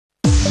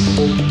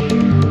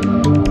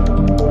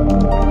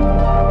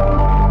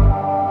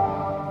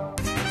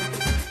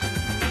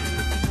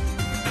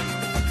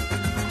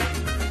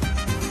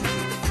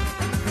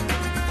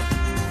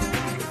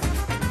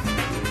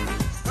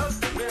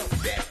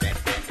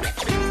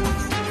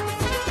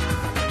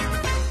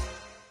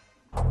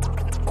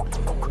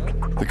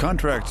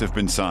Contracts have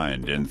been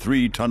signed and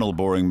 3 tunnel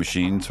boring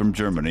machines from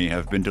Germany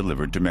have been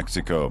delivered to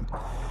Mexico.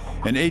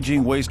 An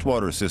aging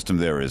wastewater system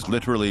there is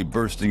literally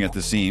bursting at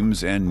the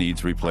seams and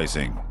needs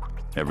replacing.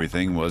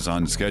 Everything was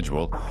on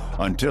schedule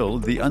until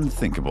the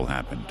unthinkable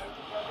happened.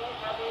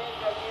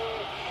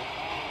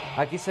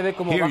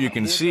 Here you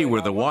can see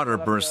where the water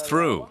burst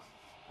through.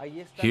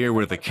 Here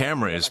where the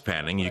camera is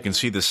panning, you can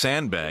see the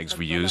sandbags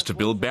we used to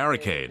build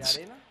barricades.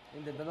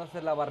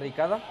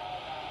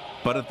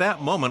 But at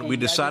that moment, we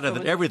decided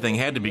that everything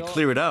had to be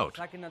cleared out.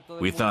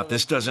 We thought,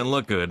 this doesn't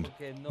look good.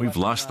 We've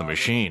lost the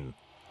machine.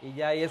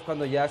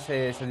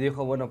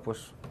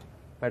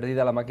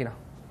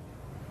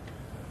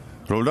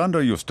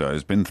 Rolando Justa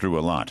has been through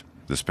a lot.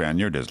 The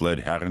Spaniard has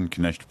led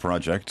Herrenknecht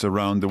projects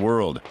around the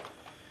world.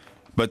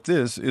 But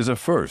this is a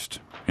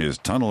first, his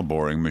tunnel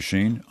boring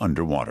machine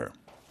underwater.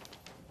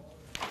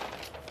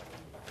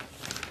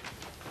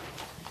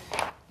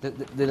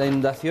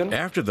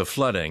 After the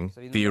flooding,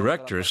 the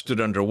erector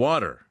stood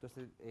underwater.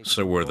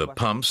 So were the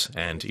pumps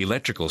and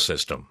electrical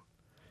system.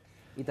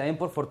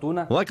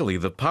 Luckily,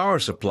 the power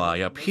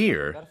supply up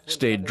here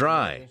stayed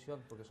dry.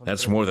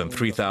 That's more than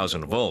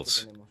 3,000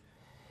 volts.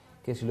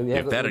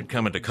 If that had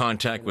come into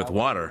contact with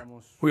water,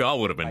 we all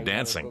would have been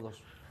dancing.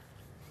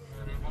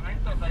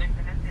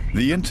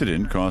 The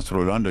incident cost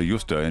Rolando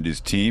Justa and his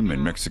team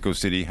in Mexico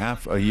City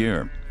half a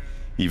year.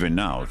 Even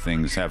now,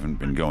 things haven't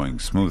been going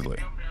smoothly.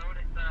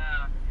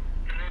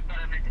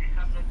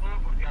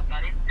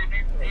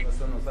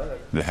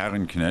 The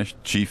Herrenknecht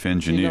chief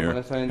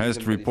engineer has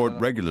to report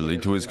regularly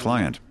to his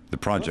client, the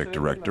project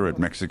director at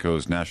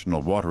Mexico's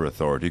National Water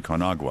Authority,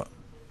 Conagua.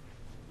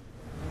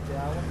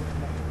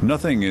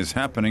 Nothing is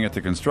happening at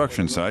the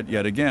construction site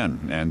yet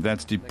again, and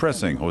that's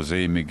depressing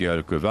Jose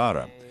Miguel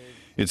Guevara.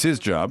 It's his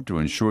job to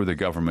ensure the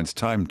government's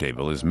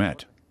timetable is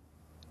met.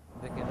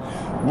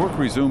 Work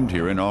resumed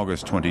here in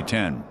August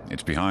 2010.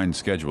 It's behind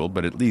schedule,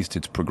 but at least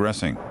it's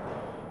progressing.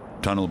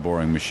 Tunnel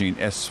boring machine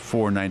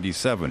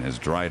S497 has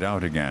dried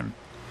out again.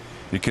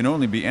 It can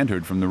only be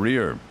entered from the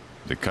rear.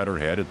 The cutter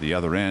head at the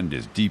other end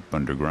is deep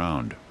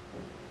underground.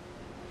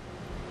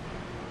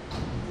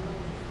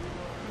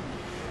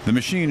 The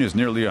machine is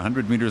nearly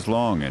 100 meters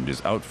long and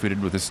is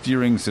outfitted with a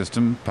steering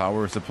system,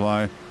 power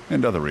supply,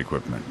 and other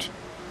equipment.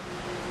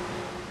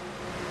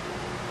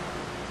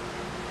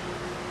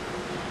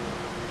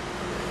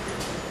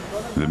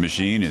 The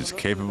machine is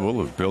capable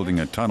of building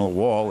a tunnel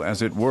wall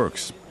as it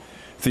works.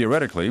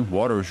 Theoretically,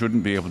 water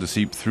shouldn't be able to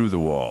seep through the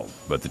wall,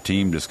 but the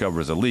team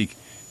discovers a leak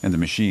and the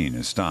machine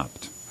is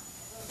stopped.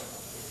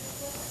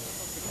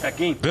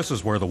 This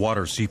is where the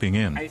water's seeping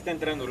in.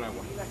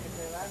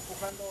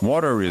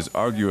 Water is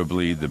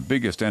arguably the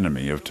biggest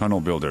enemy of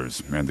tunnel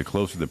builders, and the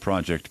closer the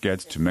project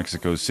gets to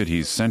Mexico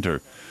City's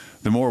center,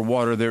 the more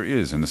water there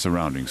is in the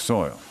surrounding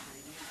soil.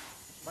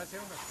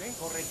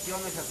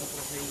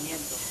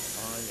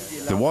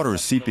 The water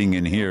seeping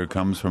in here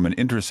comes from an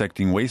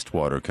intersecting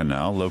wastewater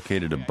canal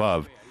located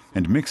above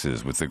and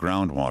mixes with the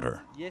groundwater.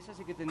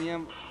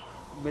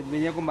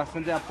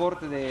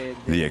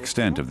 The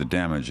extent of the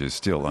damage is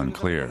still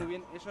unclear.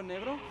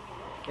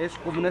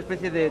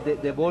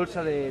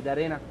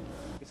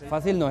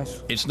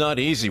 It's not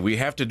easy. We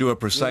have to do a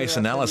precise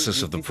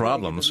analysis of the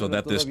problem so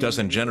that this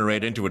doesn't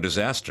generate into a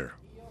disaster.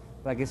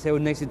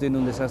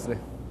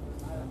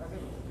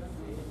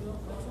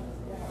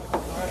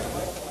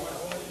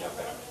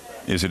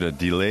 Is it a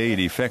delayed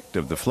effect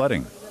of the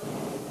flooding?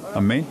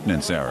 A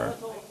maintenance error?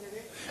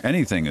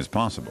 Anything is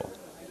possible.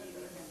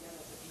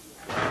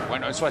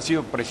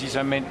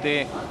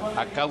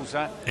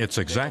 It's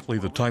exactly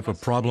the type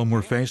of problem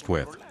we're faced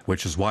with,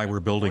 which is why we're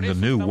building the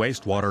new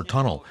wastewater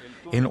tunnel,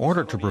 in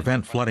order to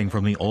prevent flooding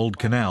from the old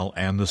canal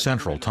and the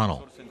central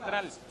tunnel.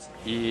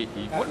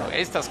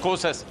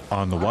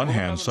 On the one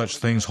hand, such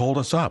things hold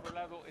us up.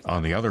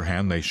 On the other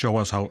hand, they show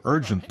us how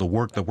urgent the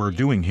work that we're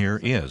doing here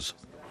is.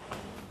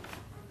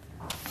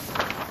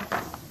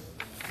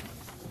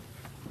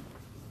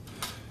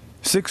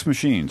 Six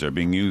machines are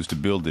being used to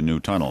build the new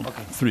tunnel,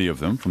 3 of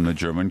them from the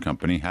German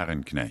company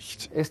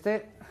Herrenknecht.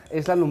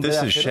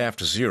 This is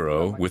shaft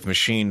 0 with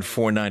machine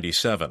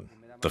 497,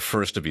 the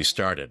first to be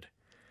started.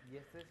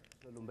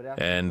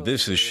 And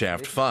this is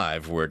shaft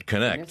 5 where it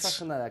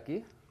connects.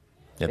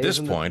 At this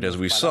point, as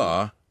we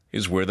saw,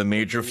 is where the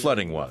major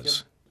flooding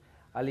was.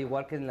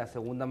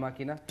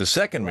 The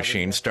second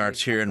machine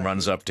starts here and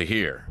runs up to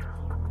here.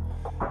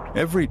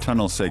 Every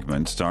tunnel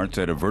segment starts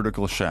at a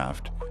vertical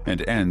shaft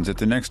and ends at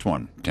the next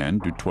one, 10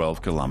 to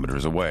 12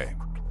 kilometers away.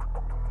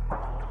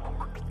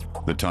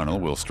 The tunnel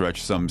will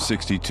stretch some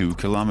 62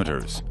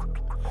 kilometers.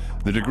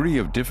 The degree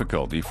of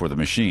difficulty for the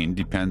machine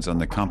depends on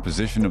the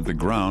composition of the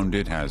ground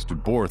it has to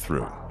bore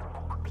through.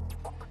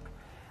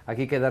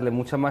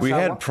 We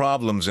had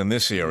problems in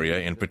this area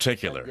in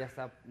particular.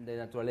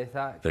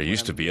 There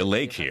used to be a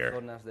lake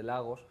here.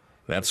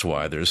 That's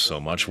why there's so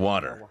much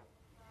water.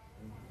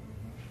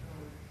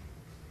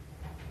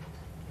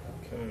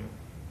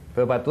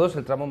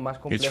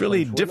 It's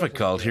really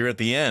difficult here at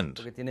the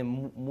end.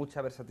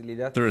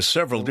 There are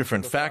several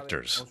different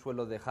factors: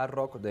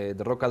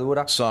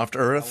 soft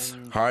earth,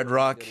 hard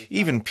rock,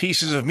 even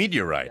pieces of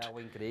meteorite,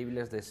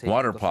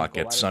 water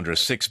pockets under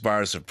 6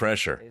 bars of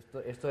pressure.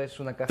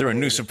 There are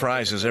new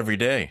surprises every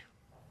day.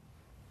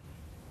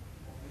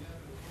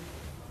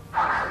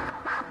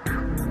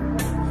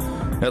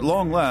 At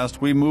long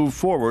last, we move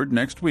forward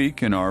next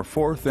week in our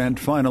 4th and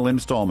final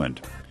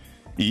installment.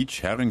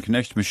 Each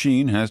Herrenknecht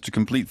machine has to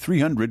complete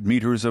 300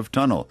 meters of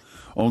tunnel.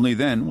 Only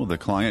then will the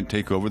client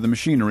take over the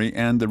machinery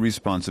and the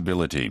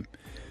responsibility.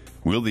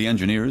 Will the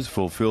engineers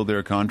fulfill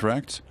their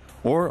contracts,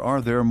 or are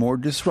there more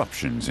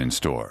disruptions in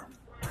store?